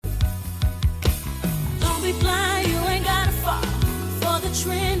we fly, you ain't gotta fall for the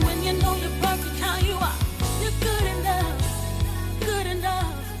trend when you know you're perfect how you are. You're good enough, good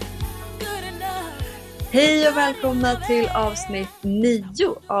enough, good enough. Hej och välkomna till avsnitt 9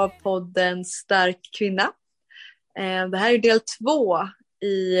 av podden Stark kvinna. Det här är del 2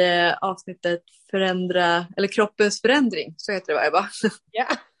 i avsnittet Kroppens förändring. Så heter det, va, Ebba? Ja,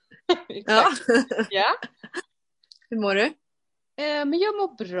 Ja. ja. Hur mår du? Men jag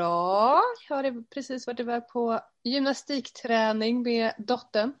mår bra. Jag har precis varit iväg på gymnastikträning med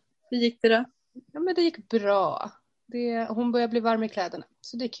dottern. Hur gick det då? Ja, men det gick bra. Hon börjar bli varm i kläderna,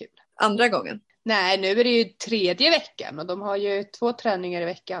 så det är kul. Andra gången? Nej, nu är det ju 3:e veckan och de har ju 2 träningar i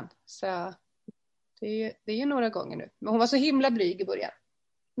veckan. Så det är ju några gånger nu. Men hon var så himla blyg i början.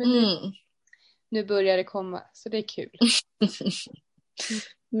 Men nu börjar det komma, så det är kul.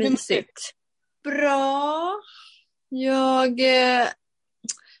 Mysigt. Bra. Jag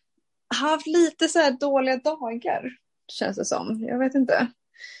har haft lite så här dåliga dagar, känns det som. Jag vet inte.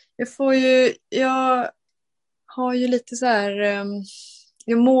 Jag har ju lite så här...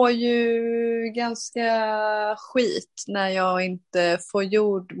 Jag mår ju ganska skit när jag inte får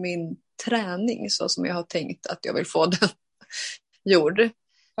gjord min träning så som jag har tänkt att jag vill få den gjord.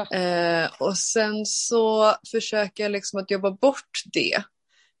 Och sen så försöker jag liksom att jobba bort det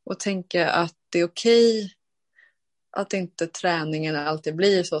och tänka att det är okej att inte träningen alltid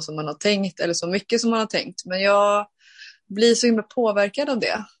blir så som man har tänkt eller så mycket som man har tänkt. Men jag blir så himla påverkad av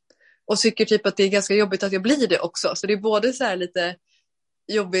det och tycker typ att det är ganska jobbigt att jag blir det också. Så det är både så här lite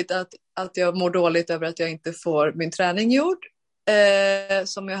jobbigt att jag mår dåligt över att jag inte får min träning gjord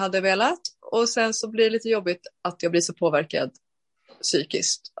som jag hade velat. Och sen så blir det lite jobbigt att jag blir så påverkad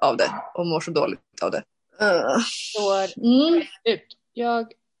psykiskt av det och mår så dåligt av det.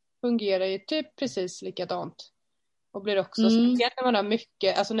 Jag fungerar ju typ precis likadant. Och blir också speciellt när man har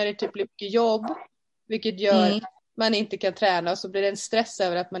mycket, alltså när det typ blir mycket jobb, vilket gör att man inte kan träna, och så blir det en stress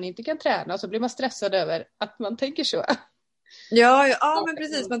över att man inte kan träna, och så blir man stressad över att man tänker så. Ja, men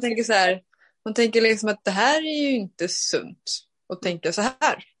precis. Man tänker så här. Man tänker liksom att det här är ju inte sunt att tänka så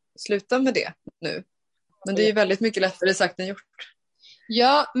här. Sluta med det nu. Men det är ju väldigt mycket lättare sagt än gjort.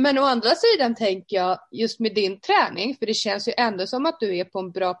 Ja, men å andra sidan tänker jag just med din träning, för det känns ju ändå som att du är på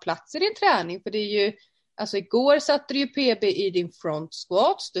en bra plats i din träning, för det är ju, alltså igår satte du ju PB i din front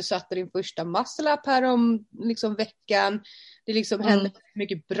squats, du satte din första muscle up här om liksom veckan, det liksom händer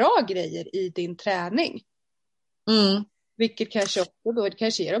mycket bra grejer i din träning. Vilket kanske också då, det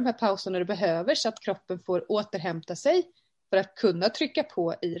kanske ger de här pauserna du behöver så att kroppen får återhämta sig för att kunna trycka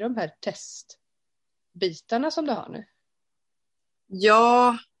på i de här testbitarna som du har nu.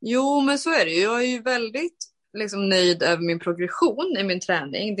 Ja, men så är det ju. Jag är ju väldigt liksom nöjd över min progression i min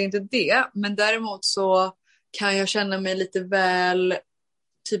träning. Det är inte det. Men däremot så kan jag känna mig lite väl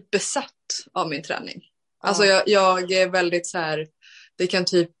typ besatt av min träning. Ja. Alltså jag är väldigt så här, det kan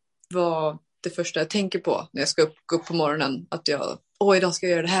typ vara det första jag tänker på när jag ska gå upp på morgonen. Att idag ska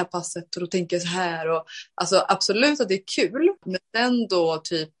jag göra det här passet och då tänker jag så här. Och, alltså absolut att det är kul. Men sen då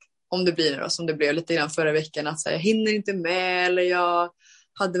typ, om det blir som det blev lite grann förra veckan, att så här, jag hinner inte med, eller jag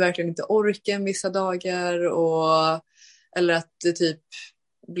hade verkligen inte orken vissa dagar, eller att det typ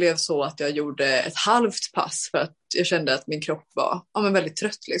blev så att jag gjorde ett halvt pass för att jag kände att min kropp var väldigt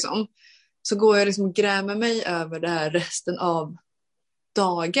trött liksom. Så går jag liksom och grämer mig över det här resten av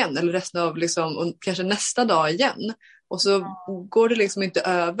dagen, eller resten av liksom, och kanske nästa dag igen, och så går det liksom inte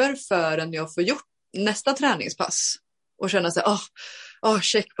över förrän jag får gjort nästa träningspass och känna så här,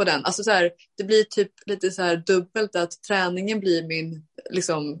 check på den. Alltså så här, det blir typ lite så här dubbelt, att träningen blir min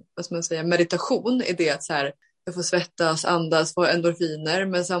liksom, vad ska man säga, meditation i det, att så här, jag får svettas, andas, få endorfiner,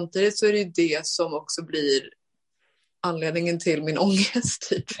 men samtidigt så är det ju det som också blir anledningen till min ångest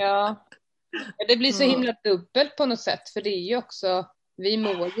typ. Ja, det blir så himla dubbelt på något sätt, för det är ju också, vi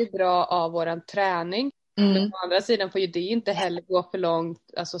mår ju bra av våran träning. Men på andra sidan får ju det inte heller gå för långt.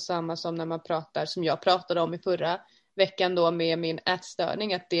 Alltså samma som när man pratar, som jag pratade om i förra veckan då med min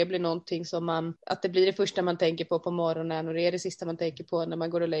ätstörning. Att det blir någonting som att det blir det första man tänker på morgonen. Och det är det sista man tänker på när man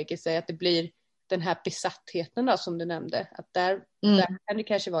går och lägger sig. Att det blir den här besattheten då, som du nämnde. Att där kan det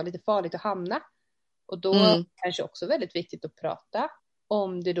kanske vara lite farligt att hamna. Och då kanske också väldigt viktigt att prata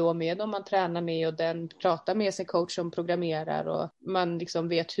om det då med, om man tränar med, och den pratar med sin coach som programmerar, och man liksom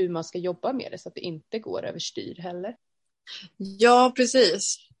vet hur man ska jobba med det så att det inte går överstyr heller. Ja,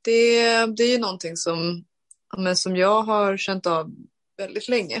 precis. Det är ju någonting som jag har känt av väldigt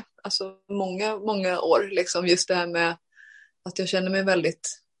länge. Alltså många, många år. Liksom just det här med att jag känner mig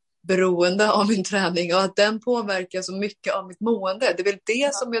väldigt beroende av min träning, och att den påverkar så mycket av mitt mående. Det är väl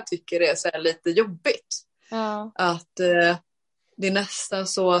det som jag tycker är så här lite jobbigt. Ja. Att det är nästan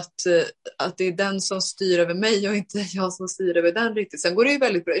så att det är den som styr över mig och inte jag som styr över den riktigt. Sen går det ju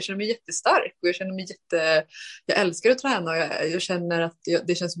väldigt bra. Jag känner mig jättestark och jag känner mig jag älskar att träna och jag känner att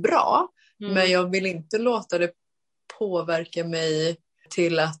det känns bra. Men jag vill inte låta det påverka mig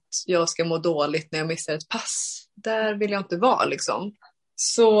till att jag ska må dåligt när jag missar ett pass. Där vill jag inte vara liksom.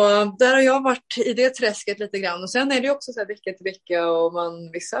 Så där har jag varit i det träsket lite grann. Och sen är det också så här vecka till vecka och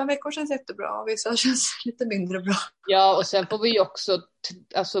vissa veckor känns jättebra och vissa känns lite mindre bra. Ja, och sen får vi också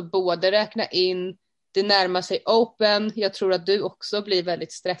både räkna in det närmar sig Open. Jag tror att du också blir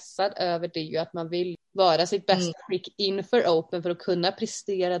väldigt stressad över det, ju att man vill vara sitt bästa skick inför Open för att kunna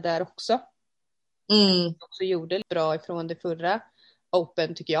prestera där också. Också gjorde bra ifrån det förra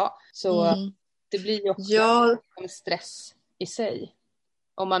Open tycker jag. Så det blir ju också en stress i sig.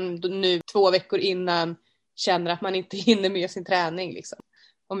 Om man nu 2 veckor innan känner att man inte hinner med sin träning liksom.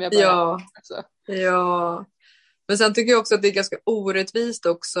 Om jag bara, ja. Men sen tycker jag också att det är ganska orättvist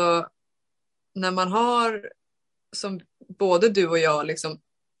också när man har, som både du och jag liksom,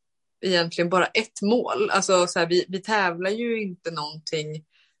 egentligen bara ett mål. Alltså så här, vi tävlar ju inte någonting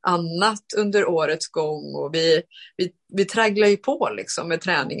annat under årets gång och vi tragglar ju på liksom med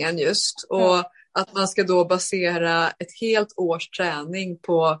träningen just. Och att man ska då basera ett helt års träning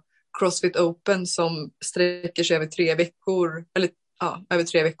på CrossFit Open som sträcker sig över 3 veckor. Eller över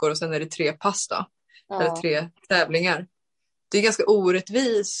 3 veckor och sen är det 3 pass då. Eller 3 tävlingar. Det är ganska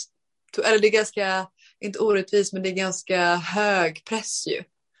orättvist. Eller det är ganska, inte orättvist, men det är ganska hög press ju.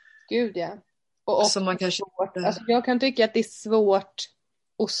 Gud ja. Och som man kanske... alltså jag kan tycka att det är svårt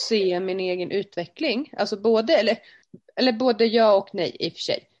att se min egen utveckling. Alltså både ja och nej i och för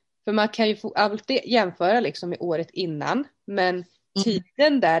sig. För man kan ju alltid jämföra liksom med året innan. Men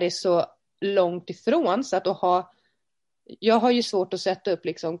tiden där är så långt ifrån så att jag har ju svårt att sätta upp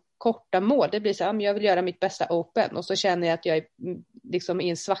liksom korta mål. Det blir så här, jag vill göra mitt bästa Open. Och så känner jag att jag är liksom i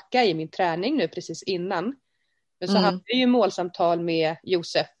en svacka i min träning nu precis innan. Men så hade jag ju målsamtal med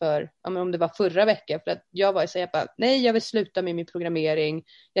Josef för, om det var förra veckan. För att jag var så här, nej jag vill sluta med min programmering.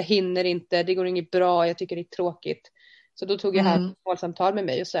 Jag hinner inte, det går inget bra, jag tycker det är tråkigt. Så då tog jag här ett målsamtal med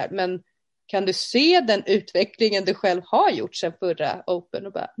mig och så här, men kan du se den utvecklingen du själv har gjort sedan förra Open?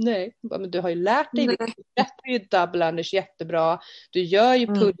 Och bara, nej. Men du har ju lärt dig, du släpper ju double unders jättebra. Du gör ju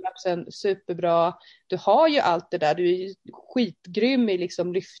pull-upsen superbra. Du har ju allt det där. Du är ju skitgrym i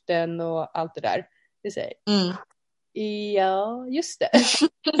liksom lyften och allt det där. Det säger. Ja, just det.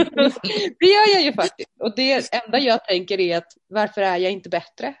 Det gör jag ju faktiskt. Och det enda jag tänker är att varför är jag inte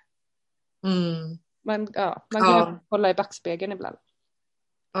bättre? Man kan kolla i backspegeln ibland.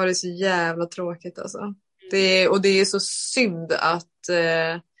 Ja, det är så jävla tråkigt alltså. Det är så synd att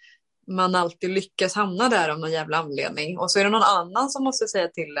man alltid lyckas hamna där av någon jävla anledning. Och så är det någon annan som måste säga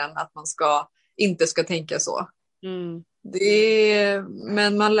till en att man inte ska tänka så.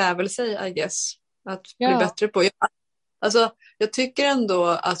 Men man lär väl sig, I guess, att bli bättre på. Jag tycker ändå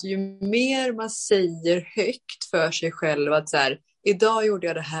att ju mer man säger högt för sig själv att så här, idag gjorde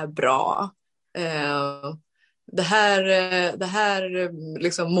jag det här bra. Det här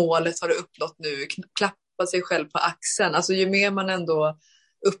liksom målet har du uppnått nu. Klappa sig själv på axeln. Alltså ju mer man ändå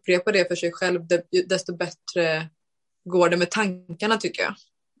upprepar det för sig själv, desto bättre går det med tankarna tycker jag.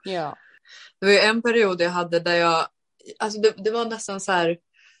 Ja. Det var ju en period jag hade där det var nästan så här,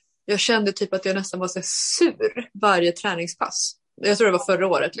 jag kände typ att jag nästan var så sur varje träningspass. Jag tror det var förra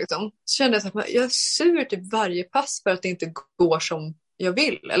året liksom. Så kände jag att jag är sur typ varje pass för att det inte går som jag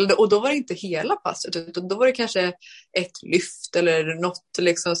vill. Och då var det inte hela passet, utan då var det kanske ett lyft eller något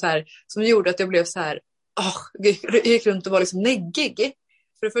liksom så här, som gjorde att jag blev så här, jag gick runt och var liksom neggig.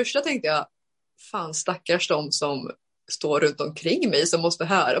 För det första tänkte jag, fan stackars de som står runt omkring mig som måste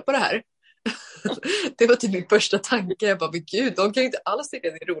höra på det här. Det var typ min första tanke. Jag bara, men gud, de kan ju inte alls tycka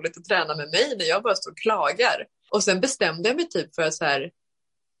att det är roligt att träna med mig när jag bara står och klagar. Och sen bestämde jag mig typ för att så här,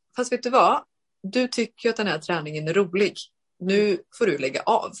 fast vet du vad? Du tycker att den här träningen är rolig. Nu får du lägga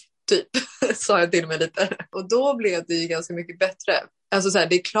av, typ. Sa jag till mig lite. Och då blev det ju ganska mycket bättre. Alltså så här,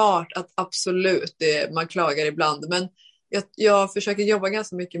 det är klart att absolut, man klagar ibland. Men jag försöker jobba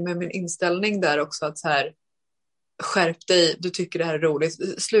ganska mycket med min inställning där också. Att så här, skärp dig, du tycker det här är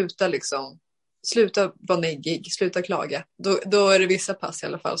roligt. Sluta vara neggig, sluta klaga. Då är det vissa pass i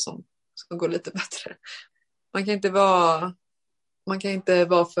alla fall som går lite bättre. Man kan inte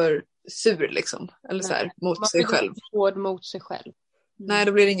vara för sur liksom. Eller så här, mot sig själv. Man blir hård mot sig själv. Nej,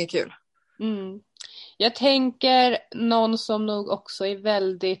 då blir det inget kul. Jag tänker någon som nog också är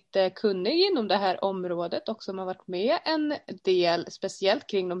väldigt kunnig inom det här området och som har varit med en del, speciellt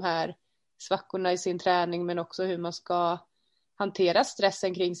kring de här svackorna i sin träning, men också hur man ska hantera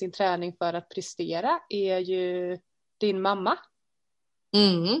stressen kring sin träning för att prestera, är ju din mamma.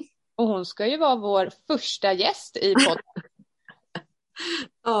 Mm. Och hon ska ju vara vår första gäst i podden.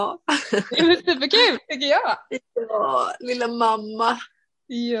 Ja. Det är superkul, tycker jag. Ja, lilla mamma.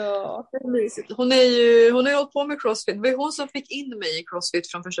 Ja. Hon har ju hållit på med CrossFit. Det var hon som fick in mig i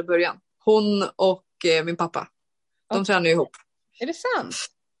CrossFit från första början. Hon och min pappa. De tränar ju ihop. Är det sant?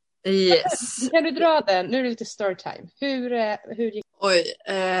 Yes. Kan du dra den? Nu är det lite storytime. Hur gick det? Oj.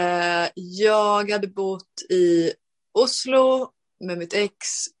 Jag hade bott i Oslo med mitt ex.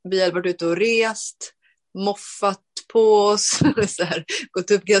 Vi hade varit ute och rest. Moffat på oss. Så här,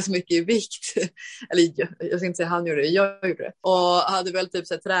 gått upp ganska mycket i vikt. Eller jag ska inte säga han gjorde det, jag gjorde det. Och hade väl typ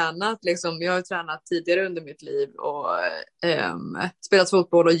så här, tränat. Liksom, jag har tränat tidigare under mitt liv. Och spelat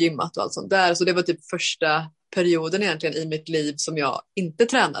fotboll och gymmat och allt sånt där. Så det var typ första perioden egentligen i mitt liv som jag inte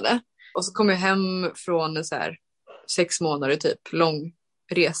tränade. Och så kom jag hem från en så här 6 månader typ lång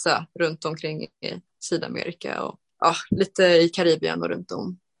resa runt omkring i Sydamerika och lite i Karibien och runt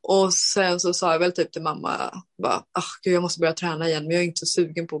om. Och sen så sa jag väl typ till mamma bara, gud, jag måste börja träna igen, men jag är inte så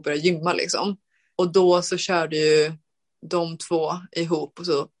sugen på att börja gymma liksom. Och då så körde ju de två ihop och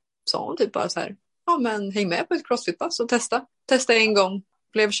så sa hon typ bara så här, men häng med på ett CrossFit-pass och testa en gång,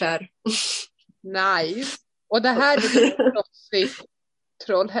 blev kär. Nice. Och det här är CrossFit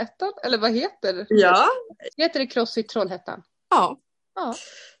Trollhättan, eller vad heter det? Ja. Heter det CrossFit Trollhättan? Ja. Ja.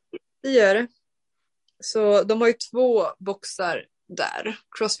 Det gör det. Så de har ju 2 boxar där.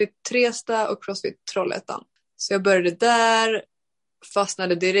 CrossFit Tresta och CrossFit Trollhättan. Så jag började där,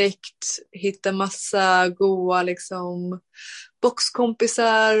 fastnade direkt, hittade massa goa liksom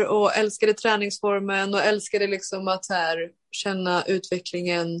boxkompisar och älskade träningsformen och älskade liksom att här känna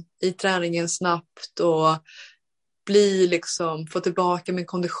utvecklingen i träningen snabbt och få tillbaka min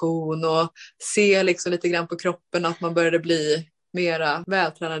kondition och se liksom lite grann på kroppen att man började bli mera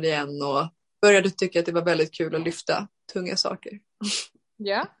vältränad igen och började tycka att det var väldigt kul att lyfta tunga saker.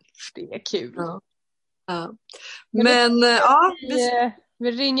 Ja, det är kul. Ja.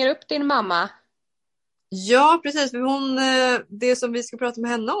 Vi ringer upp din mamma. Ja, precis. Det som vi ska prata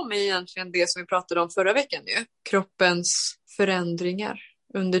med henne om är egentligen det som vi pratade om förra veckan ju. Kroppens förändringar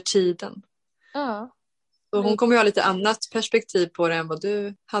under tiden. Ja. Så hon kommer ju ha lite annat perspektiv på det än vad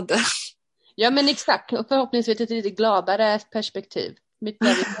du hade. Ja, men exakt. Och förhoppningsvis ett lite gladare perspektiv.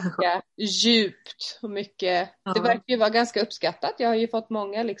 Mycket ganska djupt och mycket. Ja. Det verkar ju vara ganska uppskattat. Jag har ju fått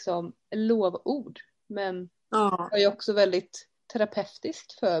många liksom lovord. Men det är ju också väldigt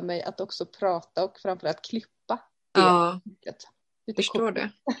terapeutiskt för mig att också prata och framförallt klippa. Jag förstår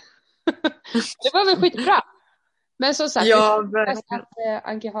det. Det var väl skitbra. Men som sagt, jag att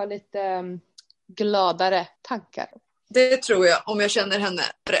Anki har lite gladare tankar. Det tror jag, om jag känner henne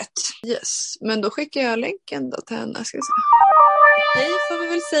rätt. Yes, men då skickar jag länken då till henne. Ska vi se. Hej får vi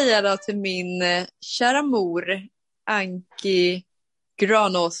väl säga då till min kära mor Anki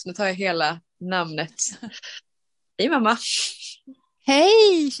Grannas. Nu tar jag hela namnet. Hej mamma.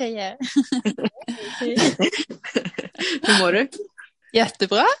 Hej tjejer. Hur mår du?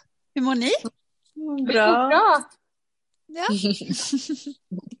 Jättebra. Hur mår ni? Bra. Ja.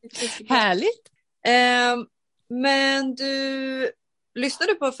 Härligt. Men du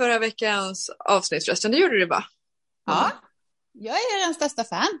lyssnade på förra veckans avsnitt förresten, det gjorde du va? Ja, jag är den största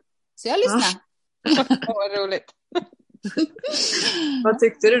fan. Så jag lyssnar. Vad roligt. Vad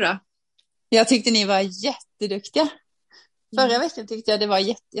tyckte du då? Jag tyckte ni var jätteduktiga. Förra veckan tyckte jag det var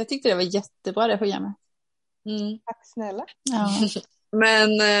jättebra det programmet. Tack snälla. Ja. Men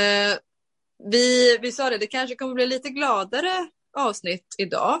vi sa det kanske kommer bli lite gladare avsnitt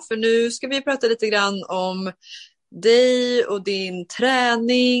idag. För nu ska vi prata lite grann om dig och din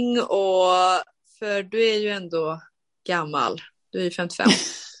träning. För du är ju ändå gammal. Du är ju 55.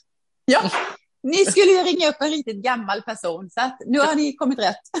 Ja, ni skulle ju ringa upp en riktigt gammal person. Så att nu har ni kommit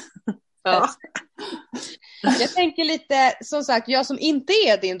rätt. Ja. Jag tänker lite, som sagt, jag som inte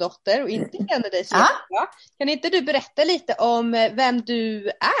är din dotter och inte känner dig så bra. Kan inte du berätta lite om vem du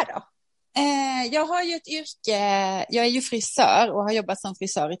är då? Jag har ju ett yrke, jag är ju frisör och har jobbat som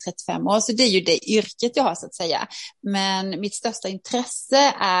frisör i 35 år, så det är ju det yrket jag har så att säga. Men mitt största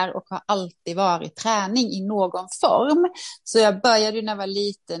intresse är och har alltid varit träning i någon form. Så jag började när jag var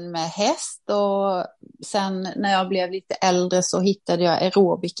liten med häst och sen när jag blev lite äldre så hittade jag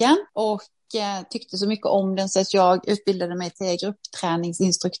aerobiken och tyckte så mycket om den så att jag utbildade mig till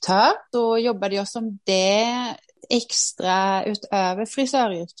gruppträningsinstruktör. Då jobbade jag som det extra utöver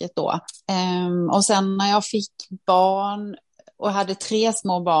frisöryrket då. Och sen när jag fick barn och hade 3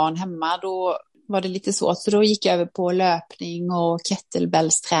 små barn hemma, då var det lite svårt. Så då gick jag över på löpning och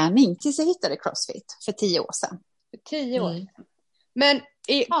kettlebellsträning tills jag hittade CrossFit för 10 år sedan. För 10 år sedan. Men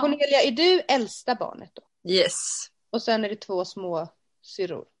Cornelia, är du äldsta barnet då? Yes. Och sen är det 2 små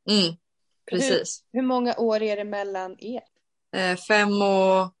syrror. Precis. Hur många år är det mellan er? 5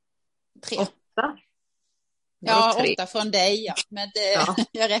 och 3. 8. Ja, 3. 8 från dig, ja. Men det, Ja.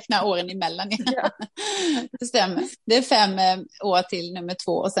 jag räknar åren emellan. Ja. Det stämmer. Det är 5 år till nummer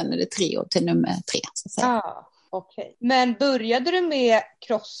 2 och sen är det 3 år till nummer 3. Så att säga. Okej. Men började du med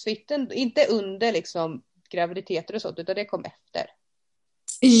crossfiten, inte under liksom graviditeter och sånt, utan det kom efter?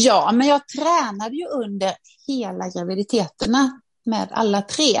 Ja, men jag tränade ju under hela graviditeterna med alla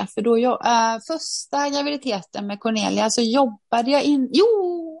 3. För då första graviditeten med Cornelia så jobbade jag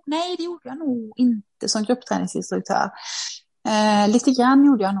det gjorde jag nog inte som gruppträningsinstruktör. Lite grann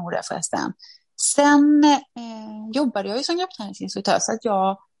gjorde jag nog det förresten. Sen jobbade jag ju som gruppträningsinstruktör så att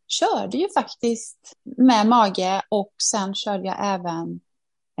jag körde ju faktiskt med mage och sen körde jag även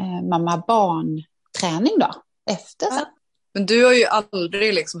mamma-barn-träning då efter sen. Men du har ju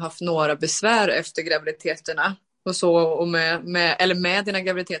aldrig liksom haft några besvär efter graviditeterna och så och med dina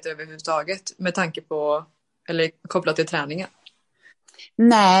graviditeter överhuvudtaget med tanke på eller kopplat till träningen?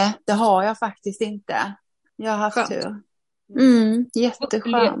 Nej, det har jag faktiskt inte. Jag har haft tur.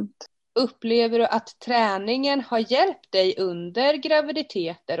 Jätteskönt. Upplever du att träningen har hjälpt dig under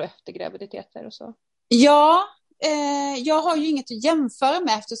graviditeter och efter graviditeter och så? Ja, jag har ju inget att jämföra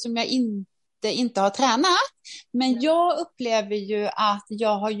med eftersom jag inte har tränat. Men jag upplever ju att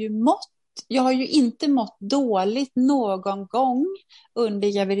jag har ju inte mått dåligt någon gång under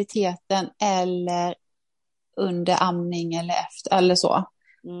graviditeten eller under amning eller efter eller så.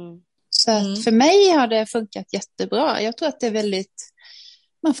 Så att för mig har det funkat jättebra. Jag tror att det är väldigt,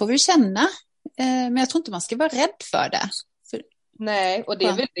 man får väl känna, men jag tror inte man ska vara rädd för det. Nej, och det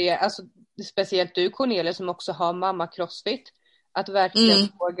är väl det, alltså, speciellt du Cornelia som också har mamma crossfit, att verkligen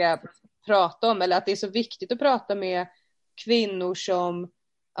våga prata om, eller att det är så viktigt att prata med kvinnor som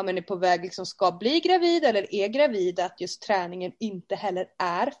är på väg liksom ska bli gravid eller är gravida, att just träningen inte heller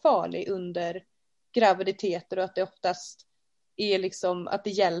är farlig under graviditeter och att det oftast är liksom att det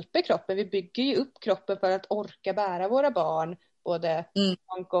hjälper kroppen. Vi bygger ju upp kroppen för att orka bära våra barn både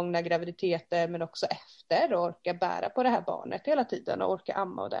långtgångna graviditeter men också efter och orka bära på det här barnet hela tiden och orka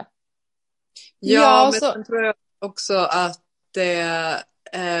amma och det. Ja, men så tror jag också att det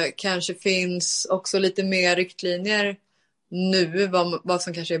kanske finns också lite mer riktlinjer nu vad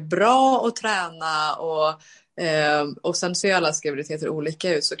som kanske är bra att träna och sen ser allas graviditeter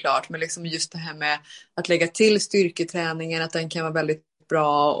olika ut såklart, men liksom just det här med att lägga till styrketräningen, att den kan vara väldigt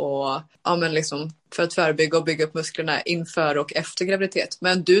bra och men liksom för att förebygga och bygga upp musklerna inför och efter graviditet.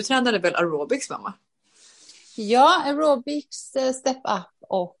 Men du tränade väl aerobics, mamma? Ja, aerobics, step up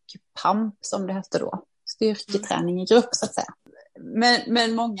och pump som det hette då. Styrketräning i grupp så att säga.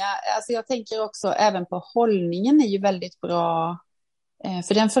 Men många, alltså jag tänker också även på hållningen är ju väldigt bra.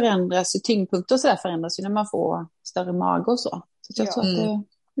 För den förändras ju, tyngdpunkter och sådär förändras ju när man får större mage och så. Så jag tror att det...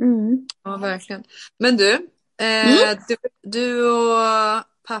 Ja, verkligen. Men du och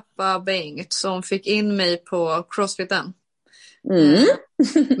pappa Bengt som fick in mig på crossfiten.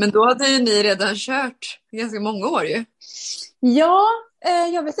 Men då hade ju ni redan kört ganska många år ju. Ja,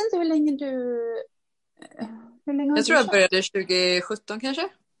 jag vet inte hur länge jag tror jag började 2017 kanske.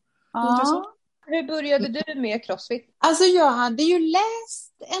 Ja. Hur började du med crossfit? Alltså jag hade ju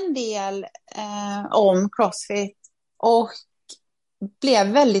läst en del om crossfit och blev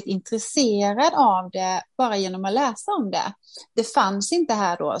väldigt intresserad av det bara genom att läsa om det. Det fanns inte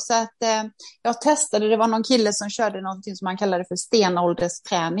här då, så att jag testade, det var någon kille som körde någonting som man kallade för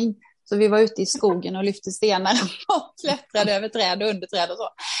stenåldersträning. Så vi var ute i skogen och lyfte stenar och klättrade över träd och under träd och så.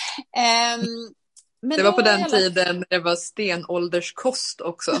 Men det var på den tiden det var stenålderskost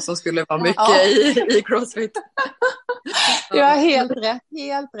också som skulle vara mycket i crossfit. Ja, helt rätt.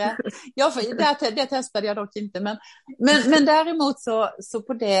 Ja, det testade jag dock inte. Men däremot så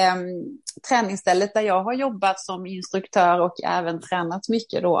på det träningsstället där jag har jobbat som instruktör och även tränat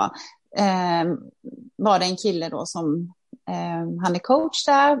mycket då, var det en kille då som han är coach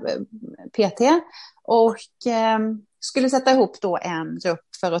där, PT, och skulle sätta ihop då en grupp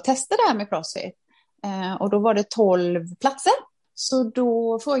för att testa det här med crossfit. Och då var det 12 platser. Så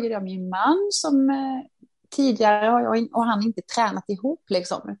då frågade jag min man som tidigare har jag och han inte tränat ihop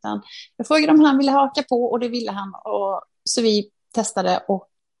liksom, utan jag frågade om han ville haka på och det ville han. Och så vi testade och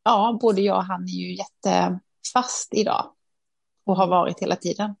ja, både jag och han är ju jättefast idag och har varit hela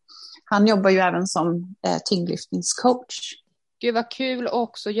tiden. Han jobbar ju även som tyngdlyftningscoach. Gud vad kul att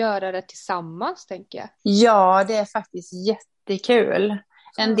också göra det tillsammans, tänker jag. Ja, det är faktiskt jättekul.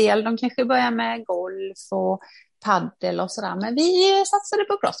 En del, de kanske börjar med golf och paddel och sådär. Men vi satsade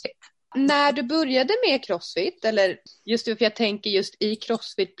på crossfit. När du började med crossfit, eller just för jag tänker just i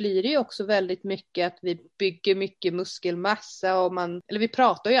crossfit blir det ju också väldigt mycket att vi bygger mycket muskelmassa och eller vi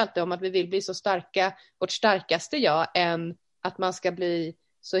pratar ju alltid om att vi vill bli så starka, vårt starkaste jag, än att man ska bli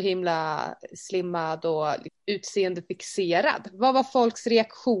så himla slimmad och utseendefixerad. Vad var folks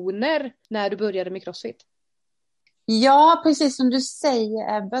reaktioner när du började med crossfit? Ja, precis som du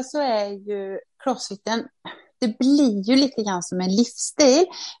säger Ebba, så är ju crossfiten, det blir ju lite grann som en livsstil,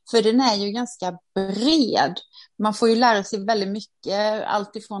 för den är ju ganska bred. Man får ju lära sig väldigt mycket,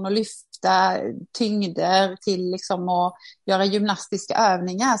 allt ifrån att lyfta tyngder till liksom att göra gymnastiska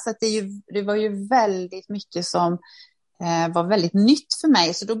övningar. Så att det var ju väldigt mycket som var väldigt nytt för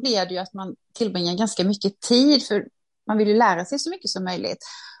mig. Så då blev det ju att man tillbringar ganska mycket tid, för man vill ju lära sig så mycket som möjligt.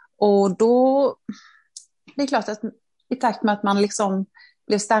 Och då, det är klart att i takt med att man liksom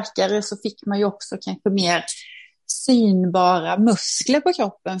blev starkare så fick man ju också kanske mer synbara muskler på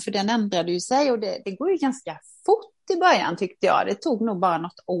kroppen, för den ändrade ju sig, och det går ju ganska fort i början tyckte jag. Det tog nog bara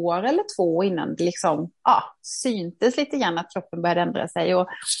något år eller 2 innan det liksom syntes lite grann att kroppen började ändra sig.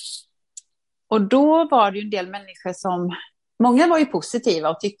 Och då var det ju en del människor som, många var ju positiva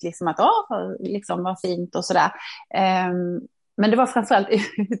och tyckte liksom att liksom var fint och sådär. Men det var framförallt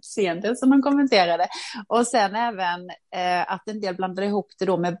utseende som man kommenterade. Och sen även att en del blandade ihop det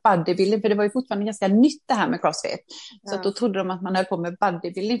då med bodybuilding. För det var ju fortfarande ganska nytt det här med crossfit. Så att då trodde de att man höll på med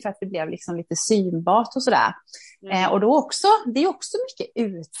bodybuilding för att det blev liksom lite synbart och sådär. Och då också, det är också mycket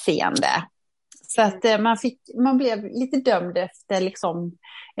utseende. Så att man blev lite dömd efter liksom,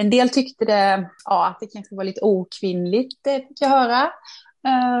 en del tyckte att det kanske var lite okvinnligt, det fick jag höra.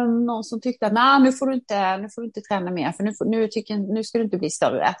 Någon som tyckte att nu får du inte träna mer, för nu ska du inte bli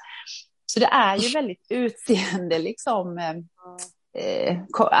större. Så det är ju väldigt utseende liksom,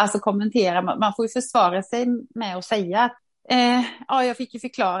 alltså kommentera, man får ju försvara sig med att säga att jag fick ju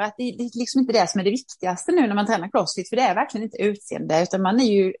förklara att det är liksom inte det som är det viktigaste nu när man tränar crossfit, för det är verkligen inte utseende, utan man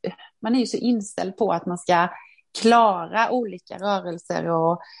är ju så inställd på att man ska klara olika rörelser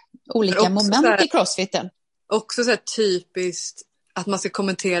och olika moment i crossfiten. Också så här typiskt att man ska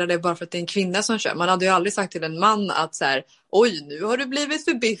kommentera det bara för att det är en kvinna som kör. Man hade ju aldrig sagt till en man att så här, oj, nu har du blivit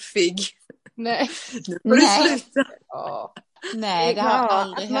för biffig. Nej. Nu får du sluta. Nej, det har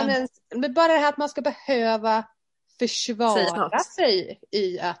aldrig hänt. Men bara det här att man ska behöva försvara sig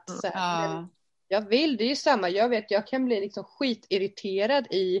i att så här, jag vill, det är ju samma. Jag kan bli liksom skitirriterad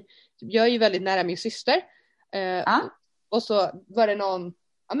jag är ju väldigt nära min syster. Och så var det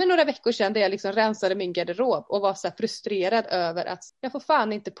några veckor sedan där jag liksom rensade min garderob och var så här frustrerad över att jag får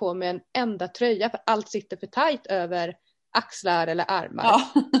fan inte på mig en enda tröja för allt sitter för tajt över axlar eller armar.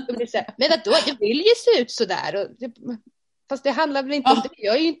 Och det är så här, men vadå, det vill ju se ut sådär. Fast det handlar väl inte om det.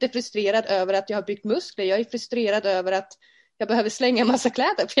 Jag är ju inte frustrerad över att jag har byggt muskler. Jag är frustrerad över att jag behöver slänga en massa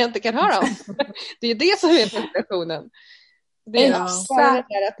kläder för jag inte kan ha dem. Det är det som är frustrationen. Det är också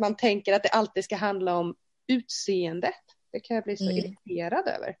att man tänker att det alltid ska handla om utseendet. Det kan jag bli så irriterad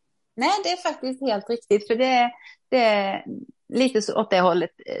över. Nej, det är faktiskt helt riktigt. För det är lite så åt det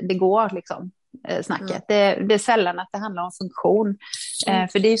hållet det går liksom, snacket. Det är sällan att det handlar om funktion.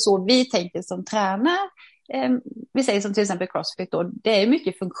 För det är så vi tänker som tränar. Vi säger som till exempel crossfit då. Det är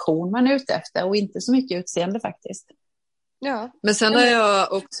mycket funktion man är ute efter och inte så mycket utseende faktiskt. Ja. Men sen har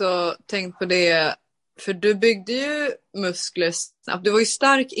jag också tänkt på det. För du byggde ju muskler snabbt. Du var ju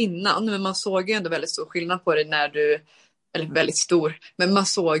stark innan, men man såg ju ändå väldigt stor skillnad på dig när du, eller väldigt stor, men man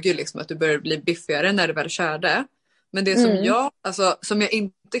såg ju liksom att du började bli biffigare när du väl körde. Men det som jag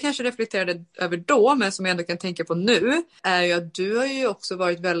inte kanske reflekterade över då, men som jag ändå kan tänka på nu, är ju att du har ju också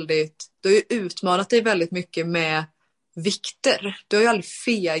varit du har ju utmanat dig väldigt mycket med vikter. Du har ju aldrig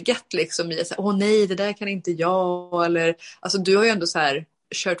fegat liksom i så här, nej, det där kan inte jag, eller alltså du har ju ändå så här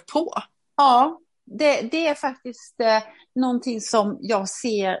kört på. Ja. Det är faktiskt någonting som jag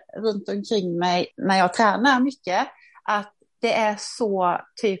ser runt omkring mig när jag tränar mycket. Att det är så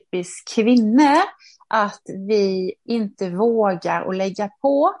typiskt kvinnor att vi inte vågar att lägga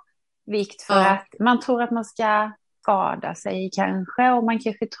på vikt för att man tror att man ska skada sig kanske. Och man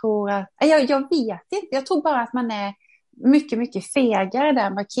kanske tror att, jag vet inte, jag tror bara att man är mycket, mycket fegare där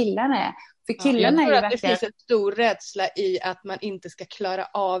än vad killarna är. För killarna jag tror är ju att det finns en stor rädsla i att man inte ska klara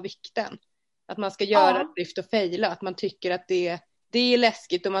av vikten. Att man ska göra ett lyft och fejla. Att man tycker att det är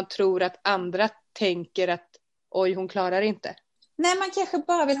läskigt och man tror att andra tänker att oj, hon klarar inte. Nej, man kanske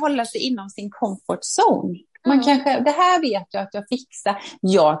bara vill hålla sig inom sin comfort zone. Det här vet jag att jag fixar.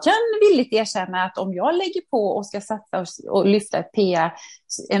 Jag kan villigt erkänna att om jag lägger på och ska satsa och lyfta ett PR,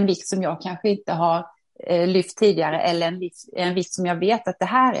 en vikt som jag kanske inte har lyft tidigare, eller en vikt som jag vet att det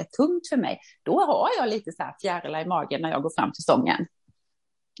här är tungt för mig, då har jag lite så här fjärilar i magen när jag går fram till stången.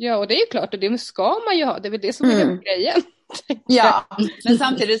 Ja, och det är ju klart, och det ska man ju ha. Det är väl det som är hela grejen. Ja, men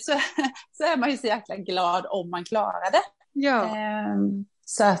samtidigt så är man ju så jäkla glad om man klarar det. Ja.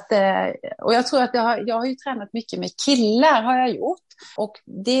 Så att, och jag tror att jag har ju tränat mycket med killar, har jag gjort. Och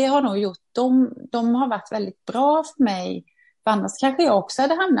det har nog gjort, de har varit väldigt bra för mig. För annars kanske jag också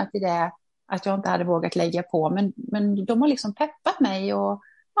hade hamnat i det, att jag inte hade vågat lägga på. Men de har liksom peppat mig och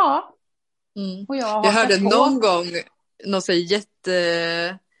ja. Och jag hörde någon gång någon så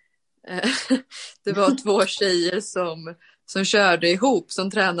det var 2 tjejer som körde ihop,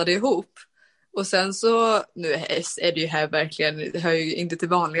 som tränade ihop. Och sen så, nu är det ju här verkligen, det hör ju inte till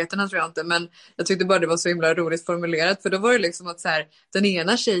vanligheterna tror jag inte, men jag tyckte bara det var så himla roligt formulerat, för då var det liksom att så här, den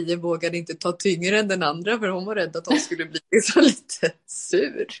ena tjejen vågade inte ta tyngre än den andra för hon var rädd att hon skulle bli liksom lite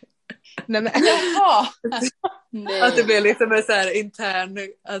sur. Nej, men, jaha! Att det blev liksom en så här intern,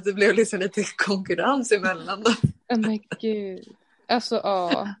 att det blev liksom lite konkurrens emellan då. men gud. Alltså,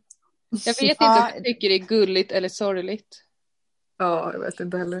 ja. Jag vet inte om jag tycker det är gulligt eller sorgligt. Ja, jag vet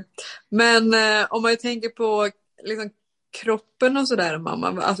inte heller. Men om man tänker på liksom kroppen och sådär,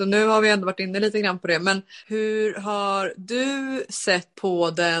 mamma. Alltså nu har vi ändå varit inne lite grann på det. Men hur har du sett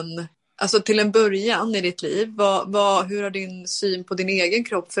på den, alltså till en början i ditt liv? Hur har din syn på din egen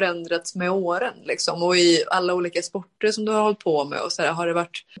kropp förändrats med åren? Liksom? Och i alla olika sporter som du har hållit på med. Och så där,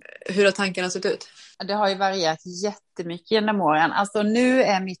 hur har tankarna sett ut? Det har ju varierat jättemycket genom åren. Alltså nu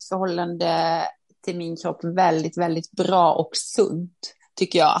är mitt förhållande till min kropp väldigt, väldigt bra och sunt,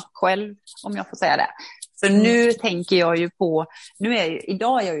 tycker jag själv, om jag får säga det. Så nu tänker jag ju på,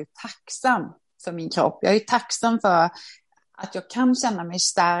 idag är jag ju tacksam för min kropp. Jag är ju tacksam för att jag kan känna mig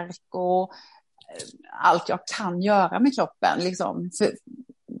stark och allt jag kan göra med kroppen. Liksom.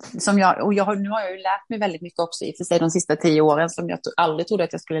 Nu har jag ju lärt mig väldigt mycket också i för sig de sista 10 åren som jag aldrig trodde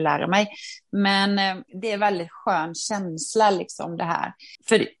att jag skulle lära mig. Men det är väldigt skön känsla liksom det här.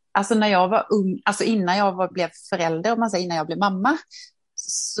 För alltså när jag var ung, alltså innan jag blev förälder, om man säger innan jag blev mamma,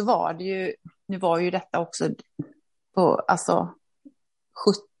 så var det ju, nu var ju detta också på alltså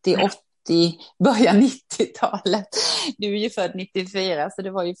 70, 80, början 90-talet. Du är ju född 94, så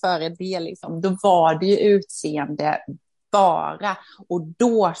det var ju före det liksom. Då var det ju utseende bara, och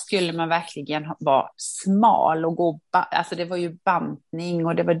då skulle man verkligen vara smal och gå, alltså det var ju bantning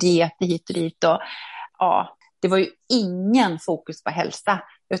och det var diet hit och dit och ja, det var ju ingen fokus på hälsa,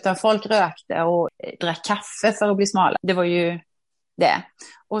 utan folk rökte och drack kaffe för att bli smala. Det var ju det.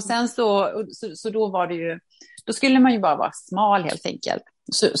 Och sen så då var det ju, då skulle man ju bara vara smal helt enkelt.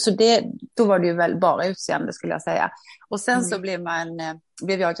 Så då var det ju väl bara utseende skulle jag säga. Och sen så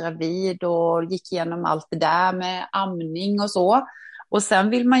blev jag gravid och gick igenom allt det där med amning och så. Och sen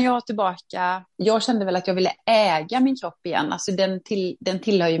vill man ju ha tillbaka, jag kände väl att jag ville äga min kropp igen. Alltså den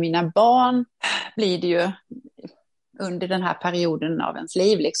tillhör ju mina barn, blir det ju under den här perioden av ens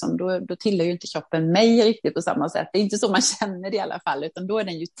liv. Liksom. Då tillhör ju inte kroppen mig riktigt på samma sätt. Det är inte så man känner det i alla fall, utan då är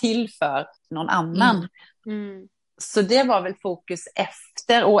den ju till för någon annan. Så det var väl fokus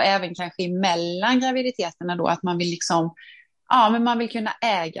efter, och även kanske emellan graviditeterna då, att man vill liksom, ja men man vill kunna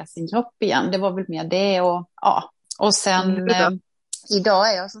äga sin kropp igen. Det var väl mer det och ja. Och sen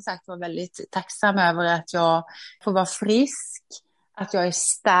idag är jag som sagt var väldigt tacksam över att jag får vara frisk, att jag är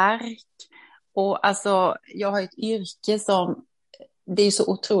stark. Och alltså, jag har ett yrke som, det är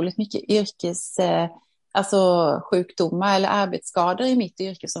så otroligt mycket sjukdomar eller arbetsskador i mitt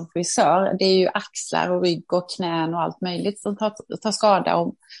yrke som frisör. Det är ju axlar och rygg och knän och allt möjligt som tar skada,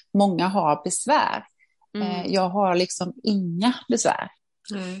 och många har besvär. Jag har liksom inga besvär.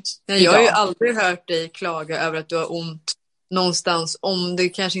 Jag har ju aldrig hört dig klaga över att du har ont någonstans, om det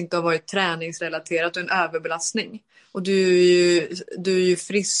kanske inte har varit träningsrelaterat och en överbelastning. Och du är ju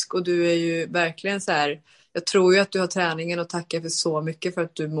frisk, och du är ju verkligen så här, jag tror ju att du har träningen och tackar för så mycket för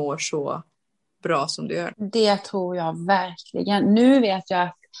att du mår så bra som du gör. Det tror jag verkligen. Nu vet jag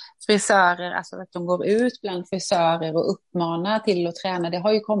att frisörer, alltså att de går ut bland frisörer och uppmanar till att träna, det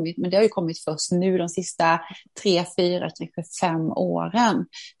har ju kommit, men det har ju kommit först nu de sista 3, 4, kanske 5 åren.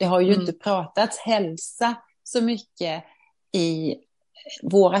 Det har ju inte pratats hälsa så mycket i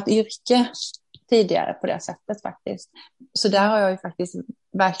vårat yrke tidigare på det sättet faktiskt. Så där har jag ju faktiskt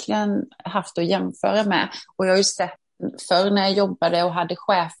verkligen haft att jämföra med. Och jag har ju sett förr när jag jobbade och hade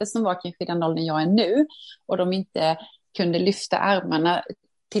chefer som var kanske i den åldern jag är nu, och de inte kunde lyfta armarna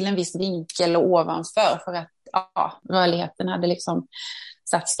till en viss vinkel och ovanför för att rörligheten hade liksom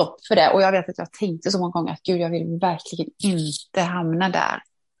satt stopp för det. Och jag vet att jag tänkte så många gånger att gud, jag vill verkligen inte hamna där.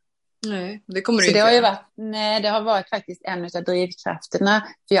 Nej, det kommer du så inte det har ju göra. det har varit faktiskt en av drivkrafterna,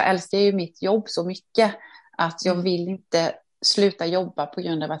 för jag älskar ju mitt jobb så mycket att jag vill inte sluta jobba på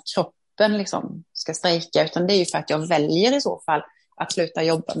grund av att kroppen liksom ska strejka, utan det är ju för att jag väljer i så fall att sluta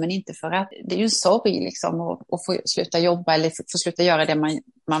jobba, men inte för att det är ju en sorg liksom att få sluta jobba eller få sluta göra det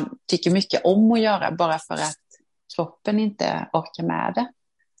man tycker mycket om att göra bara för att kroppen inte orkar med det.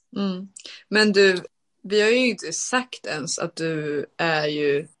 Men du, vi har ju inte sagt ens att du är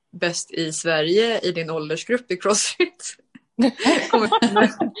ju bäst i Sverige i din åldersgrupp i CrossFit.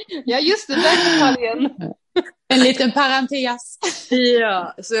 Ja, just det, där detaljen. En liten parentes.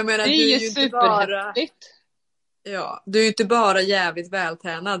 Ja, så jag menar, Det är ju superhäftigt. Ja, du är ju inte bara jävligt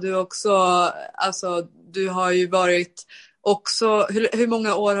vältränad. Du är också, alltså, du har ju varit också, hur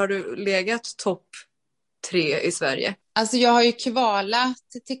många år har du legat topp 3 i Sverige? Alltså jag har ju kvalat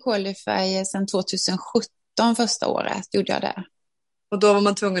till qualifier sedan 2017 första året, gjorde jag det. Och då var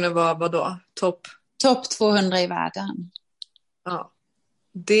man tvungen att vara, vadå? Topp 200 i världen. Ja,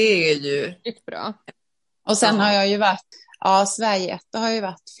 det är ju Riktigt bra. Och sen har jag ju varit, Sveriges har ju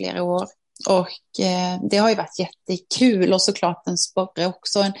varit flera år. Och det har ju varit jättekul och såklart en sporre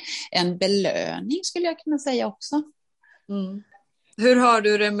också. En belöning skulle jag kunna säga också. Hur har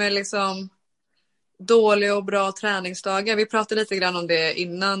du det med liksom dåliga och bra träningsdagar? Vi pratade lite grann om det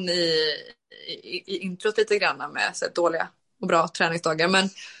innan i introt lite grann med så dåliga och bra träningsdagar. Men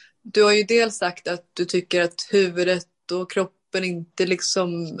du har ju dels sagt att du tycker att huvudet och kroppen inte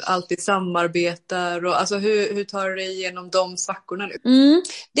liksom alltid samarbetar. Och, alltså, hur tar du dig igenom de svackorna nu?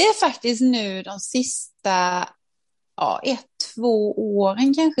 Det är faktiskt nu de sista 1-2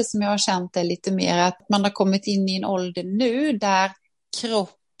 åren kanske som jag har känt det lite mer att man har kommit in i en ålder nu där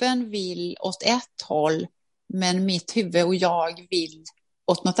kroppen vill åt ett håll men mitt huvud och jag vill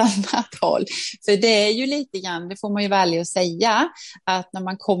åt något annat håll. För det är ju lite grann, det får man ju välja att säga, att när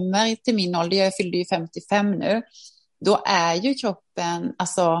man kommer till min ålder, jag fyllde ju 55 nu, då är ju kroppen,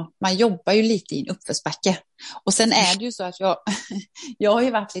 alltså man jobbar ju lite i en uppförsbacke. Och sen är det ju så att jag har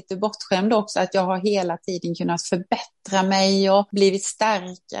ju varit lite bortskämd också, att jag har hela tiden kunnat förbättra mig och blivit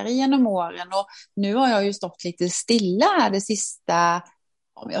starkare genom åren. Och nu har jag ju stått lite stilla här det sista,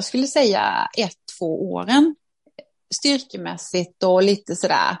 om jag skulle säga 1-2 åren, styrkemässigt och lite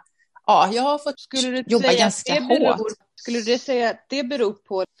sådär. Ja, jag har fått jobba ganska hårt. Skulle du säga att det beror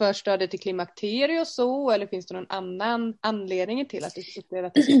på förstadiet till klimakterie och så, eller finns det någon annan anledning till att du upplever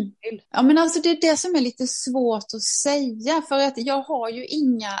att det är till? Ja, men alltså det är det som är lite svårt att säga, för att jag har ju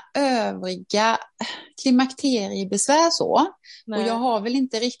inga övriga klimakteriebesvär så. Nej. Och jag har väl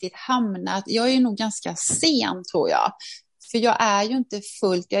inte riktigt hamnat, jag är nog ganska sen tror jag. För jag är ju inte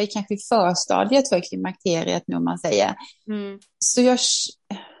fullt, jag är kanske i förstadiet för klimakteriet nu om man säger. Så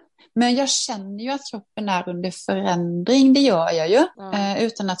men jag känner ju att kroppen är under förändring, det gör jag ju.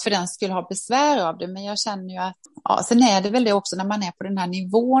 Utan att för den skulle ha besvär av det. Men jag känner ju att, sen är det väl det också när man är på den här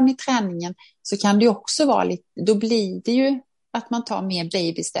nivån i träningen. Så kan det ju också vara lite, då blir det ju att man tar mer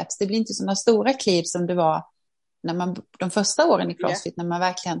baby steps. Det blir inte sådana stora kliv som det var när de första åren i CrossFit. När man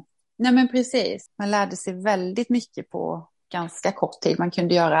verkligen, nej men precis. Man lärde sig väldigt mycket på ganska kort tid. Man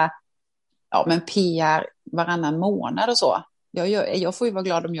kunde göra men PR varannan månad och så. Jag får ju vara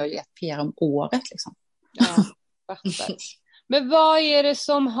glad om jag gör ett PR om året. Liksom. Ja, fattar. Men vad är det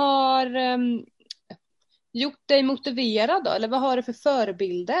som har gjort dig motiverad då? Eller vad har du för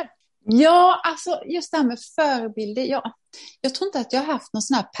förebilder? Ja, alltså just det här med förebilder. Jag tror inte att jag har haft någon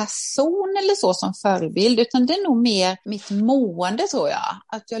sån här person eller så som förebild. Utan det är nog mer mitt mående tror jag.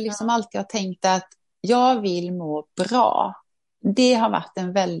 Att jag liksom alltid har tänkt att jag vill må bra. Det har varit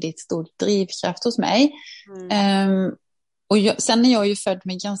en väldigt stor drivkraft hos mig. Och sen är jag ju född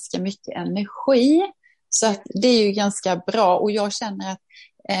med ganska mycket energi. Så att det är ju ganska bra. Och jag känner att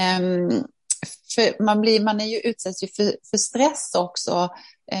för man är ju utsatt för stress också.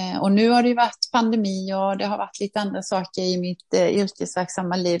 Och nu har det ju varit pandemi och det har varit lite andra saker i mitt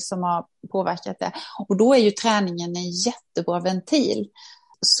yrkesverksamma liv som har påverkat det. Och då är ju träningen en jättebra ventil.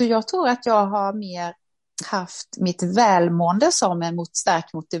 Så jag tror att jag har mer haft mitt välmående som en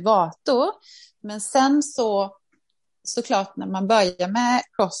stark motivator. Men sen såklart när man börjar med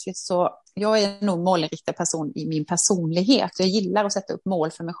CrossFit så jag är nog målinriktad person i min personlighet. Jag gillar att sätta upp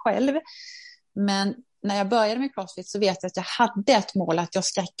mål för mig själv. Men när jag började med CrossFit så vet jag att jag hade ett mål att jag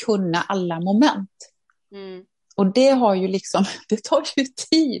ska kunna alla moment. Och det har ju liksom, det tar ju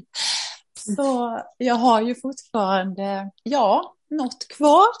tid. Så jag har ju fortfarande, något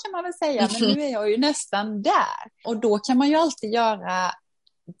kvar kan man väl säga. Men nu är jag ju nästan där. Och då kan man ju alltid göra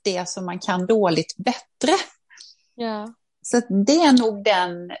det som man kan dåligt bättre. Ja. Så att det är nog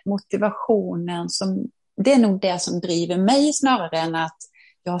den motivationen det är nog det som driver mig snarare än att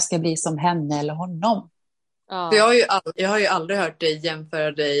jag ska bli som henne eller honom. Ja. Jag har ju aldrig hört dig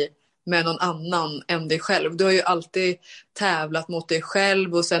jämföra dig med någon annan än dig själv. Du har ju alltid tävlat mot dig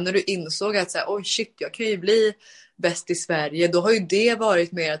själv och sen när du insåg att oj shit, jag kan ju bli bäst i Sverige, då har ju det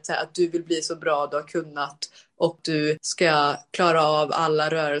varit mer att du vill bli så bra du har kunnat och du ska klara av alla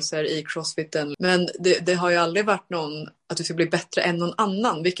rörelser i crossfiten. Men det har ju aldrig varit någon att du ska bli bättre än någon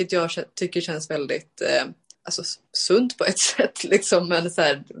annan, vilket jag tycker känns väldigt alltså sunt på ett sätt liksom. Men så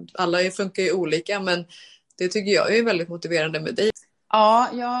här, alla funkar ju olika, men det tycker jag är väldigt motiverande med dig. Ja,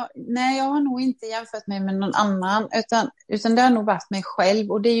 jag har nog inte jämfört mig med någon annan, utan det har nog varit mig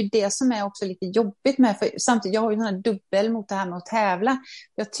själv. Och det är ju det som är också lite jobbigt med, för samtidigt jag har ju den här dubbel mot det här med att tävla.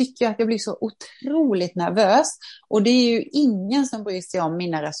 Jag tycker att jag blir så otroligt nervös, och det är ju ingen som bryr sig om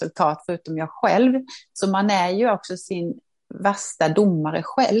mina resultat förutom jag själv. Så man är ju också sin värsta domare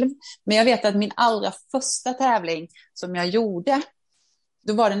själv. Men jag vet att min allra första tävling som jag gjorde,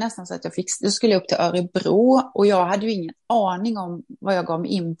 då var det nästan så att då skulle jag upp till Örebro, och jag hade ju ingen aning om vad jag gav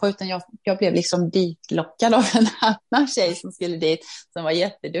mig in på, utan jag blev liksom ditlockad av en annan tjej som skulle dit, som var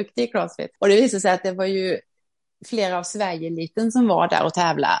jätteduktig i crossfit. Och det visade sig att det var ju flera av Sverigeeliten som var där och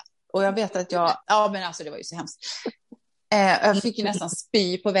tävlade. Och jag vet att det var ju så hemskt. Jag fick ju nästan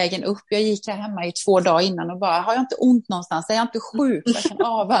spy på vägen upp. Jag gick här hemma i 2 dagar innan och bara, har jag inte ont någonstans? Är jag inte sjuk? Jag kan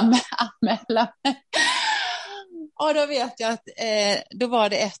anmäla mig. Och då vet jag att då var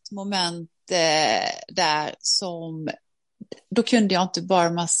det ett moment där som, då kunde jag inte bar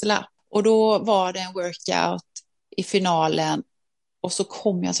muscle up. Och då var det en workout i finalen, och så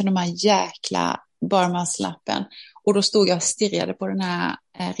kom jag till de här jäkla bar muscle upen. Och då stod jag och stirrade på den här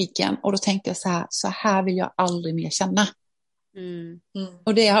riggen, och då tänkte jag så här vill jag aldrig mer känna.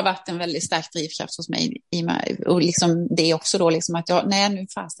 Och det har varit en väldigt stark drivkraft hos mig och liksom det också då liksom att nu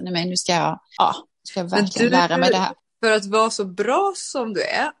fasten i mig, nu ska jag verkligen lära mig det här. För att vara så bra som du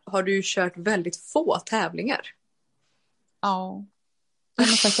är har du ju kört väldigt få tävlingar. Ja, jag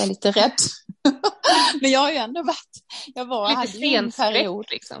måste säga att jag är lite rädd. Men jag har ju ändå hade ju en period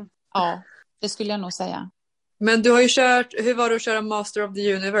liksom. Ja, det skulle jag nog säga. Men du har ju kört, hur var det att köra Master of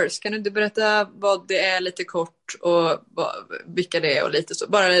the Universe? Kan du inte berätta vad det är lite kort och vilka det är och lite så?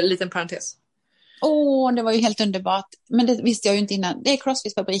 Bara en liten parentes. Det var ju helt underbart. Men det visste jag ju inte innan. Det är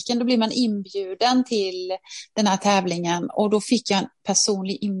CrossFit-fabriken. Då blir man inbjuden till den här tävlingen. Och då fick jag en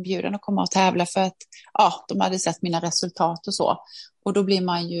personlig inbjudan att komma och tävla, för att de hade sett mina resultat och så. Och då blev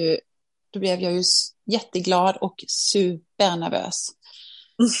jag ju jätteglad och supernervös.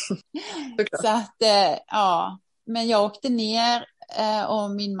 Så att, men jag åkte ner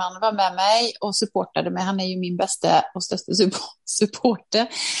och min man var med mig och supportade mig. Han är ju min bästa och största supporter.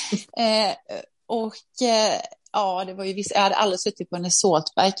 Det var ju jag hade aldrig suttit på en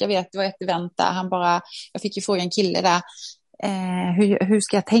assaultbike. Jag vet, det var ett event där jag fick ju fråga en kille där, hur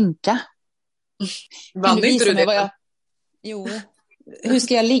ska jag tänka? Vann inte du det? Hur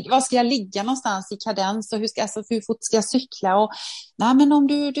ska jag ligga? Var ska jag ligga någonstans i kadens, och hur fort ska jag cykla? Och nej, men om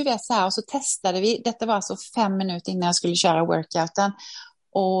du vet så här, och så testade vi. Detta var alltså 5 minuter innan jag skulle köra workouten,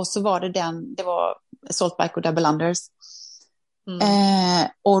 och så var det var assaultbike och double unders.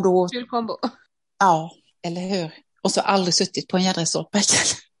 Och då kul kombo. Ja, eller hur? Och så aldrig suttit på en jädra assaultbike.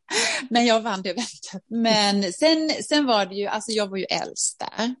 Men jag vann det eventet. Men sen var det ju, alltså jag var ju äldst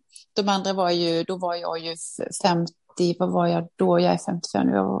där. De andra då var jag ju 50. Vad var jag då? Jag är 55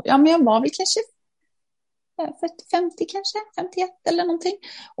 nu. Men jag var väl kanske 50 kanske, 51 eller någonting.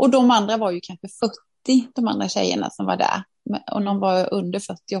 Och de andra var ju kanske 40, de andra tjejerna som var där. Och de var under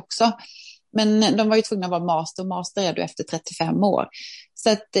 40 också. Men de var ju tvungna att vara master. Master är du efter 35 år. Så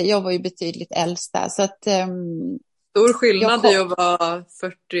att jag var ju betydligt äldst där. Så att, stor skillnad i att vara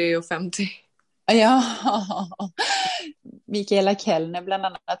 40 och 50. Ja, Mikaela Kellner bland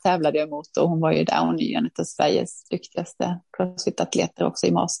annat tävlade jag mot, och hon var ju där. Hon är ju en av Sveriges duktigaste crossfit-atleter också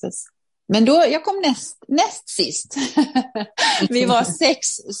i masters. Men då, jag kom näst sist. Vi var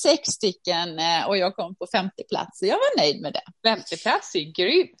sex stycken och jag kom på 50 plats. Jag var nöjd med det. 50 plats är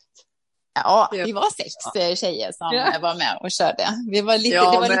grymt. Ja, vi var 6 tjejer som var med och körde. Vi var lite, det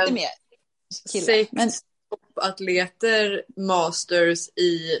var lite mer killar. 6 atleter masters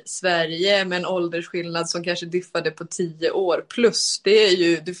i Sverige med en åldersskillnad som kanske diffade på 10 år plus. Det är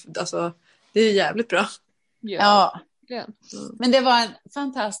ju det är jävligt bra. Ja. Men det var en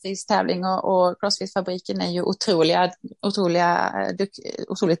fantastisk tävling, och CrossFit-fabriken är ju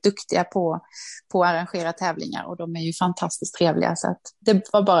otroligt duktiga på att arrangera tävlingar, och de är ju fantastiskt trevliga, så att det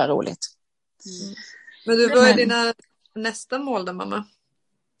var bara roligt. Men du, vad är dina nästa mål då, mamma?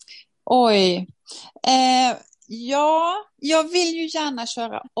 Oj. Jag vill ju gärna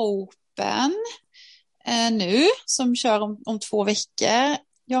köra Open nu, som kör om 2 veckor.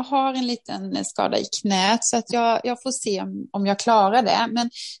 Jag har en liten skada i knät, så att jag får se om jag klarar det. Men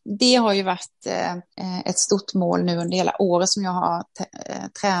det har ju varit ett stort mål nu under hela året som jag har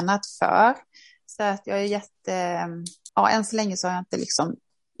tränat för. Så att jag är än så länge så har jag inte liksom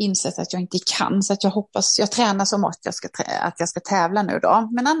insett att jag inte kan. Så att jag tränar som att jag ska tävla nu då.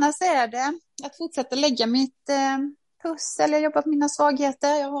 Men annars är det att fortsätta lägga mitt pussel, jag jobbar på mina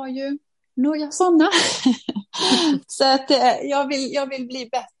svagheter. Jag har ju några sådana. Så att jag vill bli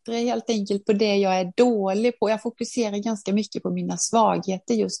bättre helt enkelt på det jag är dålig på. Jag fokuserar ganska mycket på mina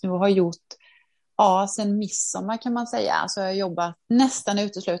svagheter just nu och har gjort sen midsommar kan man säga. Så jag har jobbat nästan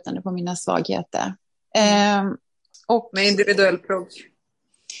uteslutande på mina svagheter. Med individuell progg.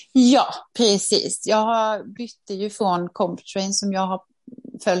 Ja, precis. Jag bytte ju från Comptrain som jag har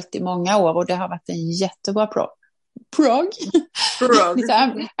följt i många år och det har varit en jättebra progg.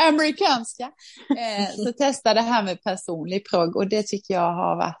 Amerikanska. Så testade det här med personlig progg och det tycker jag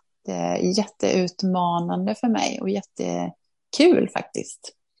har varit jätteutmanande för mig och jättekul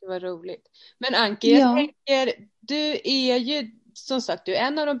faktiskt. Det var roligt. Men Anki, jag tänker, du är ju som sagt, du är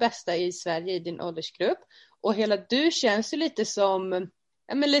en av de bästa i Sverige i din åldersgrupp och hela du känns ju lite som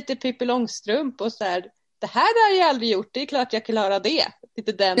lite Pippi Långstrump och så här, det här har jag aldrig gjort, det är klart jag klarar det.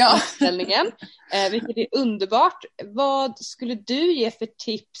 Lite den inställningen, vilket är underbart. Vad skulle du ge för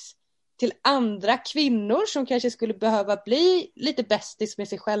tips till andra kvinnor som kanske skulle behöva bli lite bästis med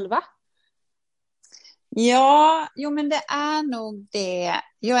sig själva? Ja, men det är nog det.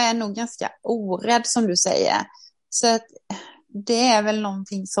 Jag är nog ganska orädd som du säger. Så att det är väl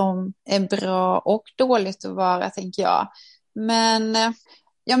någonting som är bra och dåligt att vara, tänker jag.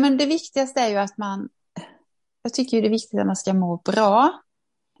 Men det viktigaste är ju att jag tycker ju det är viktigt att man ska må bra.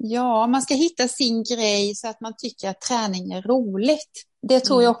 Ja, man ska hitta sin grej så att man tycker att träning är roligt. Det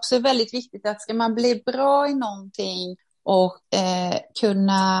tror jag också är väldigt viktigt, att ska man bli bra i någonting och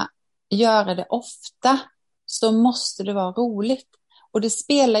kunna göra det ofta så måste det vara roligt. Och det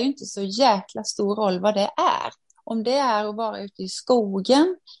spelar ju inte så jäkla stor roll vad det är. Om det är att vara ute i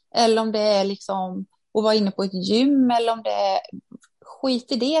skogen eller om det är liksom att vara inne på ett gym eller om det är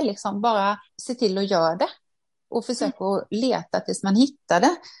skit i det liksom. Bara se till att göra det och försöka att leta tills man hittar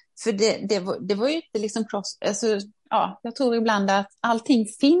det. För det var ju inte liksom jag tror ibland att allting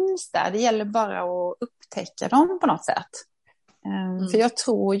finns där. Det gäller bara att upptäcka dem på något sätt. För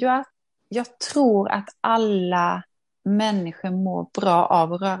jag tror att alla människor mår bra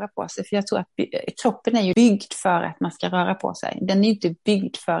av att röra på sig. För jag tror att kroppen är ju byggd för att man ska röra på sig. Den är inte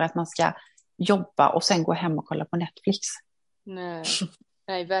byggd för att man ska jobba och sen gå hem och kolla på Netflix.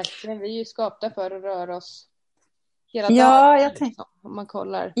 Nej, verkligen. Vi är ju skapta för att röra oss hela dagen. Ja, jag tänker. Om man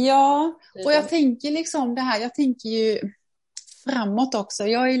kollar. Ja, och jag tänker liksom det här. Jag tänker ju framåt också.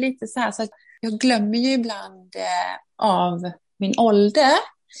 Jag är lite så här så att jag glömmer ju ibland av min ålder.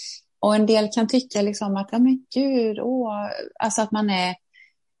 Och en del kan tycka liksom att men gud, alltså att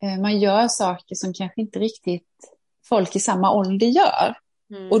man gör saker som kanske inte riktigt folk i samma ålder gör.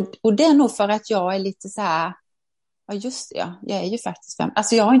 Och det är nog för att jag är lite så här, ja just det, jag är ju faktiskt 5.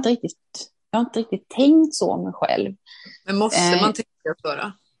 Alltså jag har inte riktigt tänkt så om mig själv. Men måste man tänka så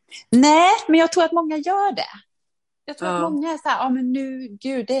då? Nej, men jag tror att många gör det. Jag tror att många är så här, men nu,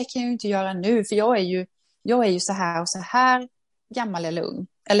 gud, det kan jag ju inte göra nu, för jag är ju så här och så här gammal eller ung.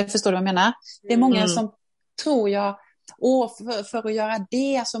 Eller förstår du vad jag menar? Det är många som tror jag, för att göra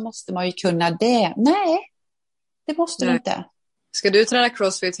det så måste man ju kunna det. Nej, det måste du inte. Ska du träna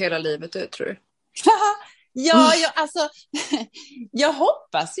crossfit hela livet, tror du? Jag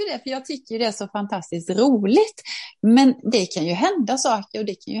hoppas ju det, för jag tycker det är så fantastiskt roligt. Men det kan ju hända saker, och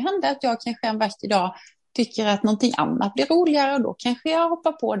det kan ju hända att jag kanske en vacker dag tycker att någonting annat blir roligare, och då kanske jag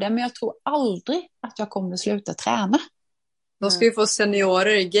hoppar på det. Men jag tror aldrig att jag kommer att sluta träna. De ska ju få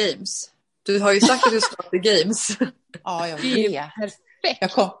seniorer i games. Du har ju sagt att du ska till games. Ja, jag vet.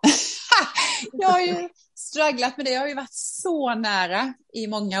 Perfekt. Jag har ju strugglat med det. Jag har ju varit så nära i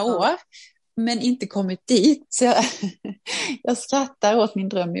många år. Men inte kommit dit. Så jag skrattar åt min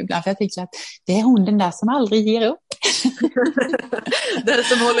dröm ibland. För jag tycker att det är hon den där som aldrig ger upp. Den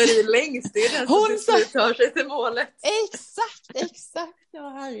som håller i längst. Det är den som till slut tar sig till målet. Exakt. Ja,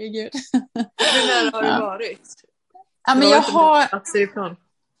 herregud. Hur nära har du varit? Ja, men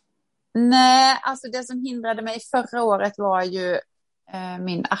Nej, alltså det som hindrade mig förra året var ju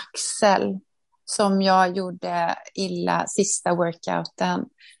min axel. Som jag gjorde illa sista workouten.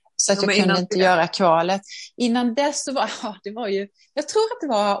 Så att jag kunde inte göra kvalet. Innan dess så det var ju, jag tror att det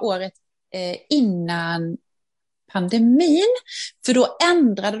var året innan pandemin. För då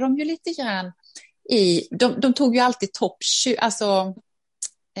ändrade de ju lite grann de tog ju alltid topp 20, alltså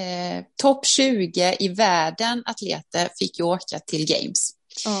topp 20 i världen atleter fick ju åka till games.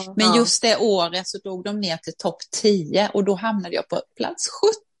 Men just det året så drog de ner till topp 10 och då hamnade jag på plats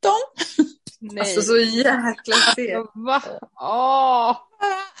 17. Nej. Alltså så jäkla segt. Va?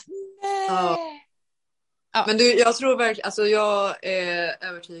 Nej. Ja. Men jag tror verkligen, alltså jag är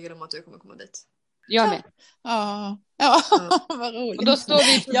övertygad om att du kommer komma dit. Jag med. Ja, vad roligt. Och då står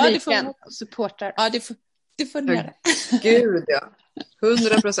vi i publiken du får, och supportar. ja, det får ni göra. Gud ja,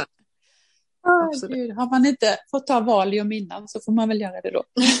 100%. Absolut. Gud, har man inte fått ta Valium innan så får man väl göra det då.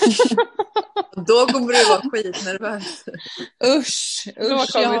 Då kommer du vara skitnervös. Usch, Då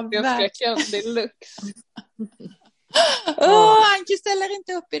kommer styrskräcken deluxe. Anki ställer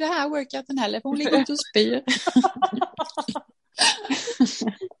inte upp i det här workouten heller, för hon ligger inte och spyr.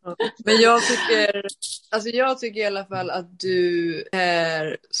 Men jag tycker i alla fall att du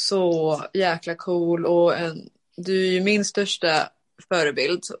är så jäkla cool och du är ju min största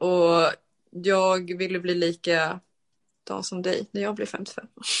förebild och jag ville bli lika som dig när jag blir 55.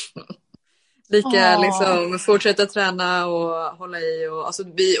 Liksom fortsätta träna och hålla i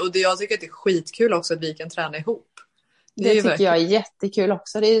jag tycker att det är skitkul också att vi kan träna ihop. Det tycker jag är jättekul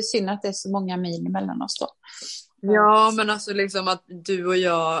också. Det är ju synd att det är så många mil mellan oss då. Ja, men alltså liksom att du och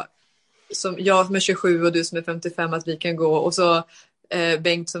jag som är 27 och du som är 55, att vi kan gå och så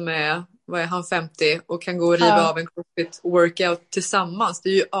Bengt som är, vad är han, 50 och kan gå och riva av en CrossFit workout tillsammans. Det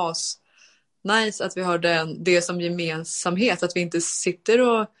är ju nice att vi har det som gemensamhet, att vi inte sitter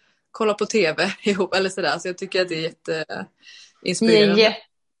och kollar på tv ihop eller sådär. Så jag tycker att det är jätteinspirerande.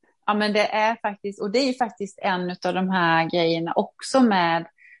 Ja, men det är faktiskt, och det är ju faktiskt en av de här grejerna också med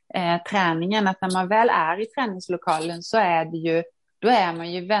träningen, att när man väl är i träningslokalen så är det ju, då är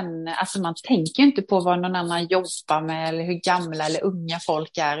man ju vänner, alltså man tänker ju inte på vad någon annan jobbar med eller hur gamla eller unga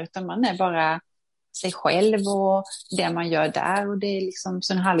folk är, utan man är bara sig själv och det man gör där, och det är liksom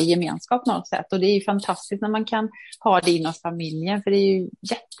så en härlig gemenskap något sätt, och det är ju fantastiskt när man kan ha det inom familjen, för det är ju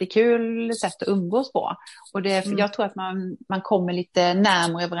jättekul sätt att umgås på, och jag tror att man kommer lite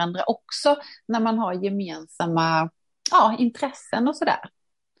närmare varandra också när man har gemensamma intressen och sådär.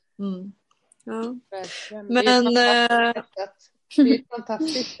 Ja. Men det är ett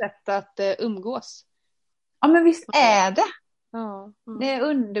fantastiskt sätt att umgås. Ja, men visst är det. Ja. Det är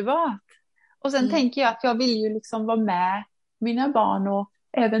underbart. Och sen tänker jag att jag vill ju liksom vara med mina barn och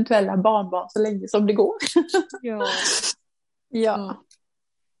eventuella barnbarn så länge som det går. Ja.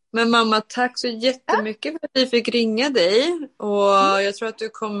 Men mamma, tack så jättemycket för att vi fick ringa dig. Och jag tror att du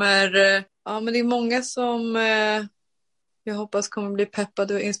kommer... Ja, men det är många som jag hoppas kommer bli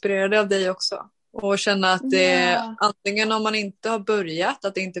peppade och inspirerade av dig också. Och känna att antingen om man inte har börjat,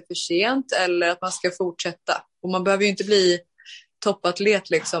 att det inte är för sent, eller att man ska fortsätta. Och man behöver ju inte bli toppatlet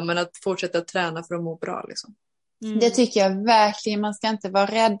liksom, men att fortsätta träna för att må bra liksom. Det tycker jag verkligen, man ska inte vara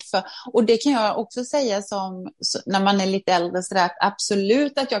rädd för. Och det kan jag också säga när man är lite äldre sådär, att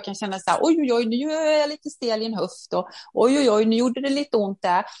absolut att jag kan känna så här, oj, nu är jag lite stel i en höft och oj, nu gjorde det lite ont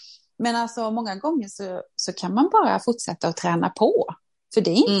där. Men alltså många gånger så kan man bara fortsätta att träna på. För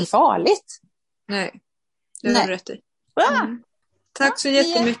det är inte farligt. Nej, det är rätt i. Tack så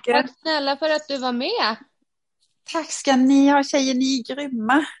jättemycket. Tack snälla för att du var med. Tack ska ni ha, tjejer, ni är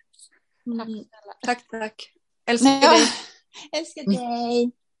grymma. Tack. Älskar dig. Älskar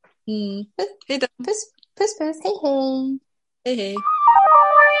dig. Hej då. Puss, hej.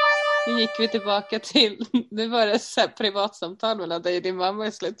 Nu gick vi tillbaka till, nu var det så här privatsamtal mellan dig och din mamma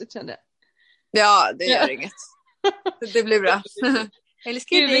i slutet, kände jag. Ja, det gör inget. Det blir bra.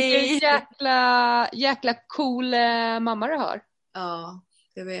 Älskar dig. Vilken jäkla cool mamma du har. Ja,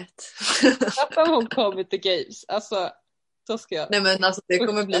 jag vet. Om hon kommer till Games, alltså då ska jag... Nej, men alltså det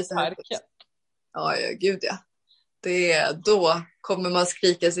kommer bli så här. Ja, gud ja. Då kommer man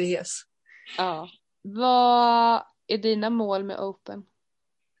skrika sig hes. Ja. Vad är dina mål med Open?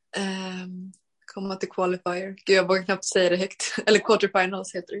 Komma till qualifier. Gud, jag vågar knappt säga det högt. Eller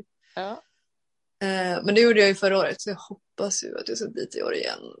quarterfinals heter det. Ja. Men det gjorde jag ju förra året, så jag hoppas ju att jag ska dit i år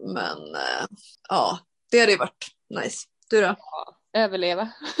igen. Men det hade ju varit nice. Du då? Ja, överleva.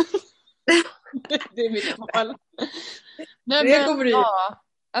 Det är mitt mål. Det kommer du. Ja,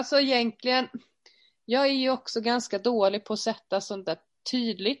 alltså egentligen, jag är ju också ganska dålig på att sätta sånt där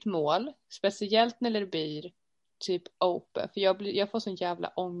tydligt mål. Speciellt när det blir typ open. För jag får sån jävla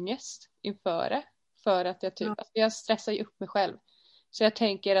ångest inför det. För att jag stressar ju upp mig själv. Så jag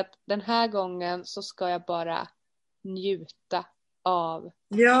tänker att den här gången så ska jag bara njuta av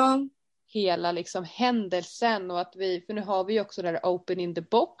hela liksom händelsen. Och att för nu har vi ju också där open in the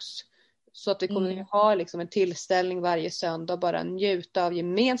box. Så att vi kommer ha liksom en tillställning varje söndag. Bara njuta av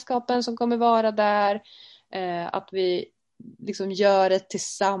gemenskapen som kommer vara där. Att vi liksom gör det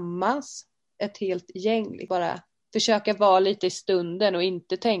tillsammans. Ett helt gäng. Bara försöka vara lite i stunden. Och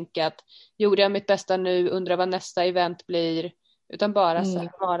inte tänka att gjorde jag mitt bästa nu. Undrar vad nästa event blir. Utan bara så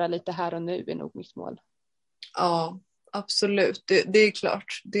här, vara lite här och nu är nog mitt mål. Ja, absolut. Det är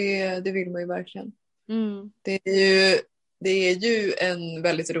klart. Det vill man ju verkligen. Det är ju en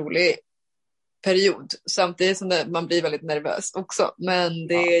väldigt rolig period. Samtidigt som man blir väldigt nervös också. Men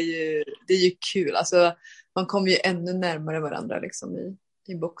det är ju kul. Alltså, man kommer ju ännu närmare varandra liksom,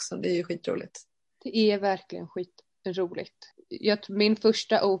 i boxen. Det är ju skitroligt. Det är verkligen skitroligt. Min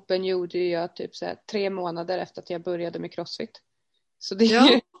första open gjorde jag typ så här 3 månader efter att jag började med crossfit. Så det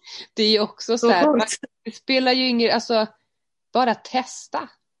är ju också så här. Det spelar ju ingen... Alltså, bara testa.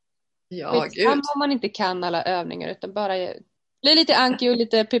 Ja, gud. Om man inte kan alla övningar utan bara bli lite Anki och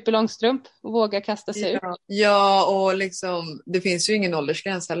lite Pippi Långstrump och våga kasta sig ut. Ja, och liksom det finns ju ingen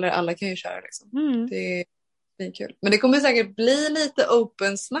åldersgräns heller. Alla kan ju köra liksom. Det är kul. Men det kommer säkert bli lite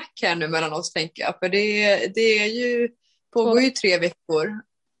open snack här nu mellan oss, tänker jag. För det är ju pågår ju 3 veckor.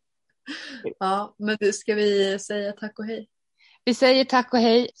 Ja, men nu ska vi säga tack och hej. Vi säger tack och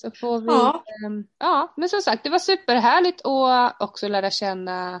hej så får vi... Ja, men som sagt, det var superhärligt att också lära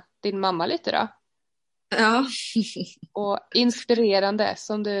känna din mamma lite då. Ja. Och inspirerande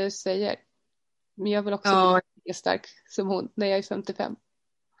som du säger. Men jag vill också bli lika stark som hon när jag är 55.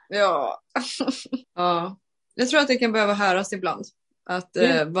 Ja. Ja. Jag tror att det kan behöva höras ibland. Att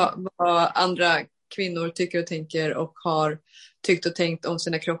vad andra kvinnor tycker och tänker och har tyckt och tänkt om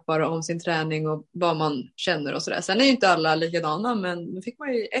sina kroppar och om sin träning och vad man känner och sådär. Sen är ju inte alla likadana, men nu fick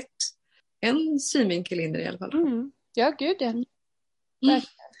man ju en synvinkel in i alla fall. Ja, gud ja.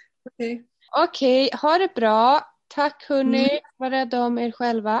 Okej, ha det bra. Tack hörni. Var rädda om er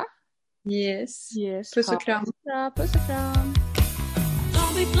själva. Yes. Puss och kram. Puss och kram.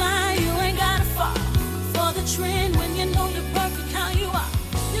 Don't be blind, you ain't gotta fall for the trend when you know